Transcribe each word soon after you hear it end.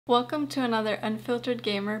Welcome to another Unfiltered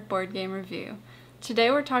Gamer board game review.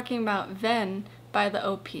 Today we're talking about Venn by the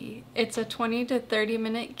OP. It's a 20 to 30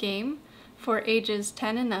 minute game for ages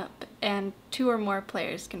 10 and up, and 2 or more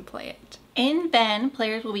players can play it. In Venn,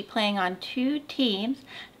 players will be playing on 2 teams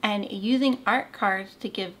and using art cards to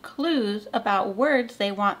give clues about words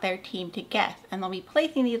they want their team to guess. And they'll be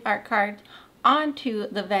placing these art cards onto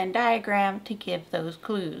the Venn diagram to give those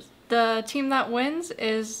clues. The team that wins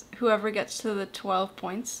is whoever gets to the 12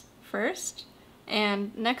 points first.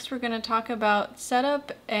 And next we're going to talk about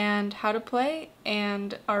setup and how to play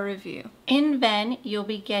and our review. In Venn, you'll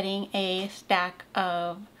be getting a stack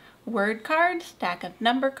of word cards, stack of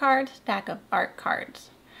number cards, stack of art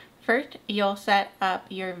cards. First, you'll set up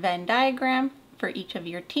your Venn diagram for each of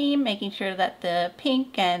your team, making sure that the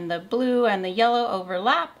pink and the blue and the yellow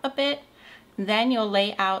overlap a bit. Then you'll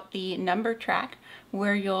lay out the number track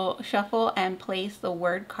where you'll shuffle and place the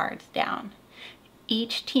word cards down.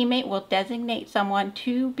 Each teammate will designate someone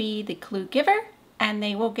to be the clue giver, and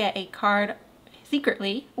they will get a card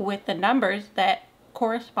secretly with the numbers that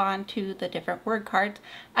correspond to the different word cards,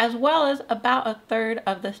 as well as about a third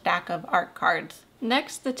of the stack of art cards.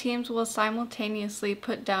 Next, the teams will simultaneously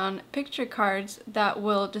put down picture cards that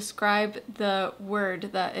will describe the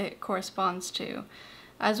word that it corresponds to,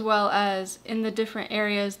 as well as in the different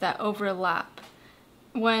areas that overlap.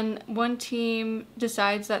 When one team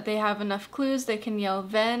decides that they have enough clues, they can yell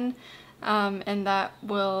Venn, and that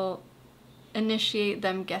will initiate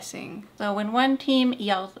them guessing. So when one team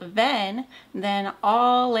yells Venn, then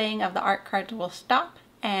all laying of the art cards will stop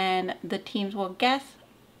and the teams will guess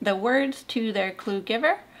the words to their clue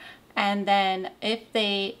giver. And then if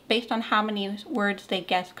they, based on how many words they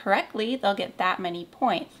guess correctly, they'll get that many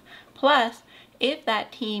points. Plus, if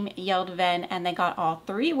that team yelled Venn and they got all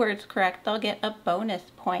 3 words correct, they'll get a bonus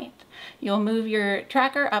point. You'll move your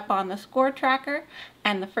tracker up on the score tracker,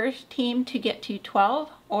 and the first team to get to 12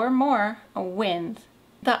 or more wins.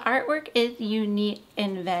 The artwork is unique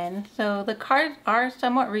in Venn, so the cards are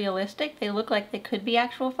somewhat realistic. They look like they could be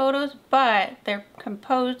actual photos, but they're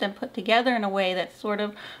composed and put together in a way that's sort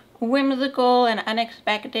of whimsical and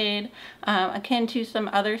unexpected, akin to some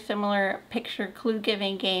other similar picture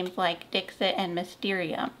clue-giving games like Dixit and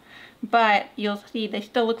Mysterium. But you'll see they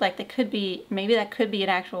still look like they could be, maybe that could be an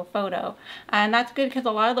actual photo. And that's good because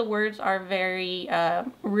a lot of the words are very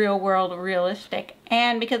real-world realistic.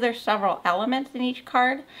 And because there's several elements in each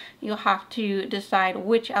card, you'll have to decide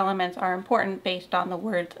which elements are important based on the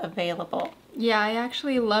words available. Yeah, I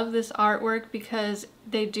actually love this artwork because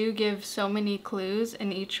they do give so many clues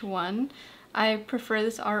in each one. I prefer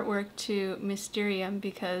this artwork to Mysterium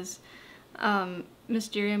because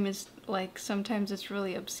Mysterium is like, sometimes it's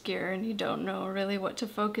really obscure and you don't know really what to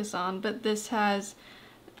focus on, but this has,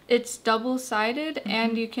 it's double-sided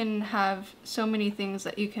and you can have so many things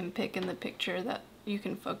that you can pick in the picture that you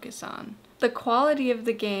can focus on. The quality of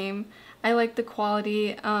the game, I like the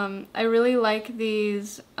quality. I really like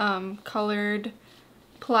these colored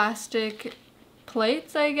plastic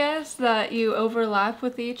plates, I guess, that you overlap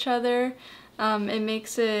with each other. It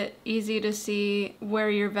makes it easy to see where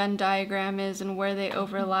your Venn diagram is and where they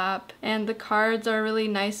overlap. And the cards are really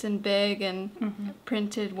nice and big and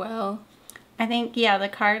printed well. I think, yeah, the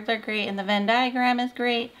cards are great and the Venn diagram is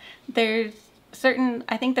great.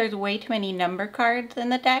 I think there's way too many number cards in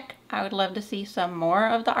the deck. I would love to see some more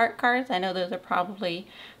of the art cards. I know those are probably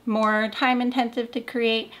more time intensive to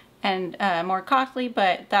create and more costly,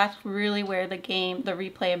 but that's really where the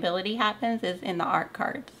replayability happens, is in the art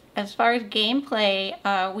cards. As far as gameplay,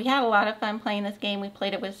 we had a lot of fun playing this game. We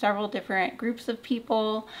played it with several different groups of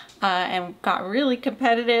people and got really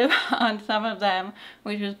competitive on some of them,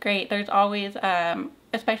 which was great. There's always,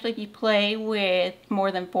 especially if you play with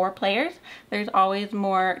more than 4 players, there's always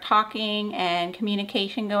more talking and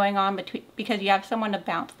communication going on because you have someone to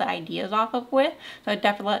bounce the ideas off of with. So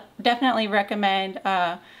I definitely recommend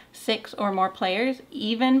 6 or more players.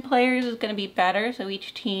 Even players is going to be better, so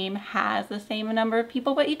each team has the same number of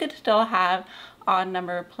people, but you could still have odd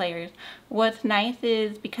number of players. What's nice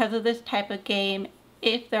is, because of this type of game,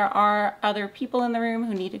 if there are other people in the room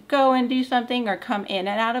who need to go and do something or come in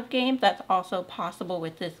and out of games, that's also possible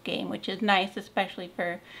with this game, which is nice, especially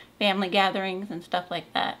for family gatherings and stuff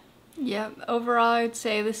like that. Yeah, overall I'd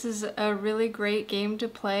say this is a really great game to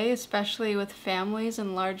play, especially with families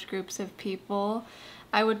and large groups of people.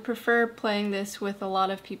 I would prefer playing this with a lot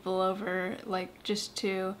of people over, like just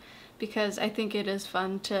 2, because I think it is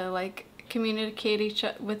fun to like communicate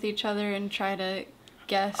with each other and try to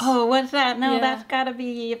guess. Oh, what's that? No, that's gotta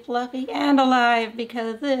be fluffy and alive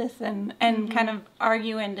because this, and kind of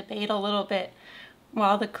argue and debate a little bit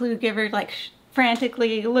while the clue giver like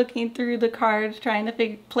frantically looking through the cards, trying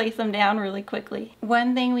to place them down really quickly.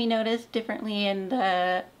 One thing we noticed differently in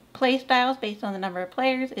the play styles based on the number of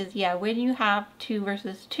players is, yeah, when you have 2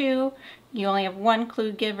 versus 2, you only have 1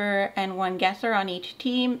 clue giver and 1 guesser on each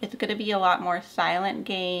team. It's going to be a lot more silent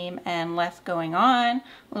game and less going on,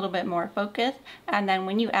 a little bit more focused. And then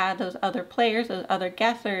when you add those other players, those other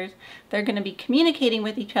guessers, they're going to be communicating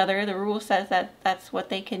with each other. The rule says that that's what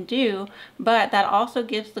they can do, but that also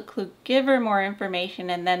gives the clue giver more information,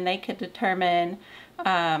 and then they could determine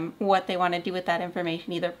what they want to do with that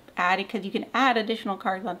information. Either add it, because you can add additional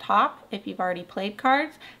cards on top if you've already played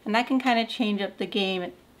cards, and that can kind of change up the game.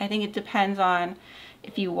 I think it depends on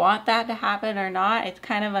if you want that to happen or not. It's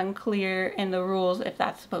kind of unclear in the rules if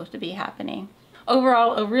that's supposed to be happening.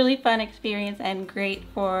 Overall, a really fun experience and great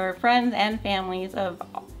for friends and families of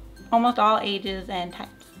almost all ages and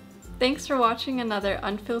types. Thanks for watching another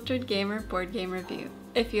Unfiltered Gamer board game review.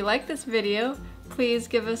 If you like this video, please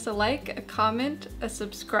give us a like, a comment, a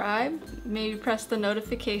subscribe, maybe press the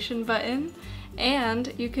notification button,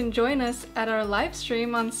 and you can join us at our live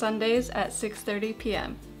stream on Sundays at 6:30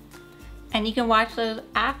 p.m. And you can watch those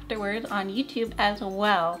afterwards on YouTube as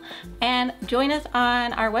well. And join us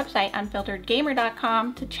on our website,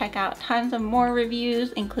 unfilteredgamer.com, to check out tons of more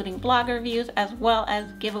reviews, including blog reviews, as well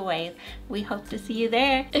as giveaways. We hope to see you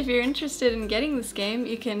there. If you're interested in getting this game,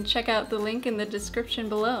 you can check out the link in the description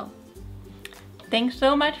below. Thanks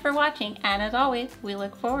so much for watching, and as always, we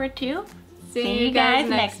look forward to seeing you guys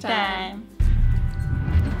next time.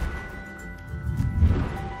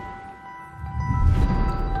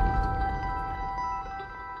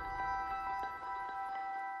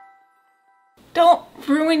 Don't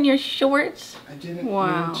ruin your shorts. I didn't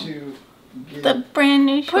Wow. mean to get The brand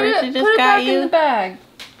new shorts I just put it got back you. in the bag.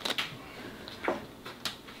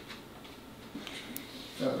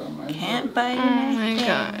 that on my Can't board. buy Oh my anything.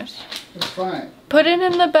 gosh. It's fine. Put it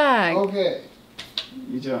in the bag. Okay.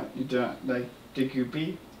 You don't like the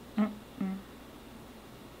goopy?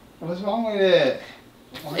 What's wrong with it?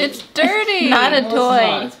 Why- It's dirty. not a No, it's toy.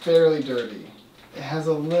 not. It's barely dirty. It has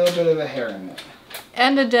a little bit of a hair in it.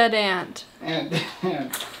 And a dead ant. And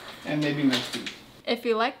and maybe my feet. If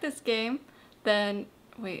you like this game, then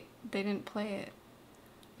wait, they didn't play it.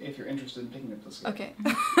 If you're interested in picking up this game. Okay.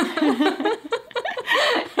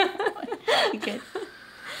 Good.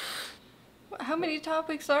 How many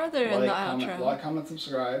topics are there in the outro? Like, comment,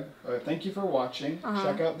 subscribe. Thank you for watching. Uh-huh.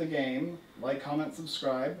 Check out the game. Like, comment,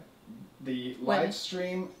 subscribe. The live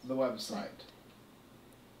stream, the website.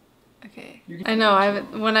 Okay. You can I know. do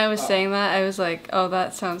it. When I was Oh. saying that, I was like, "Oh,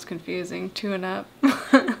 that sounds confusing." 2 and up.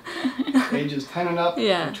 Ages 10 and up,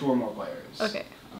 Yeah. and 2 or more players. Okay.